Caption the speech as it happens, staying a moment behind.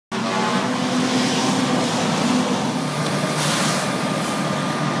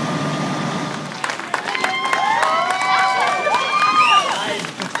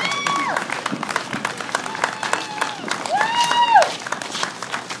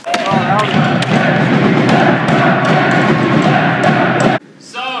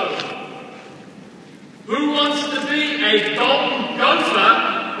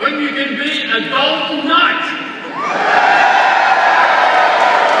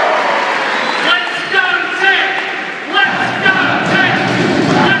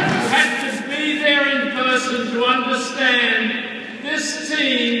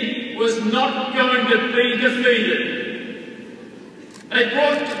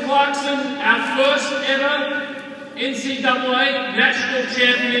Clarkson, our first ever NCAA National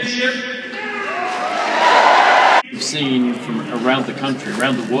Championship. We've seen from around the country,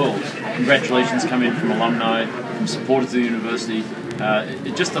 around the world, congratulations come in from alumni, from supporters of the university.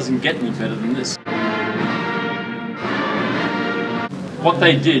 It just doesn't get any better than this. What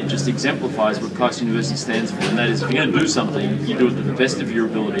they did just exemplifies what Clarkson University stands for, and that is if you're going to do something, you do it to the best of your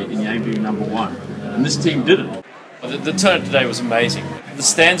ability and you aim to be number one. And this team did it. The turnout today was amazing. The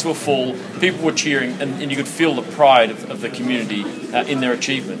stands were full, people were cheering, and you could feel the pride of the community in their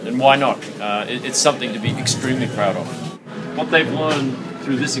achievement. And why not? It's something to be extremely proud of. What they've learned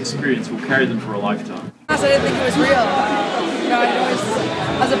through this experience will carry them for a lifetime. I didn't think it was real.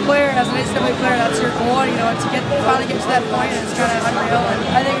 As a player, as an NCAA player, that's your goal. To finally get to that point, it's kind of unreal. And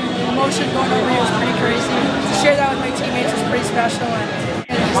I think the emotion going over here was pretty crazy. To share that with my teammates was pretty special, and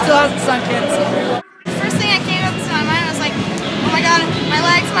it still hasn't sunk in. So. The first thing that came up to my mind was like, oh my god, my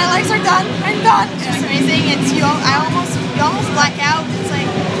legs are done. I'm done. It's amazing. You almost black out. It's like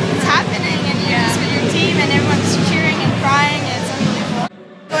it's happening, and you're just with your team, and everyone's cheering and crying. And it's unbelievable.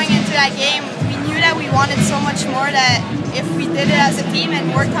 Going into that game, we knew that we wanted so much more that if we did it as a team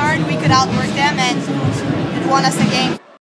and worked hard, we could outwork them, and it won us the game.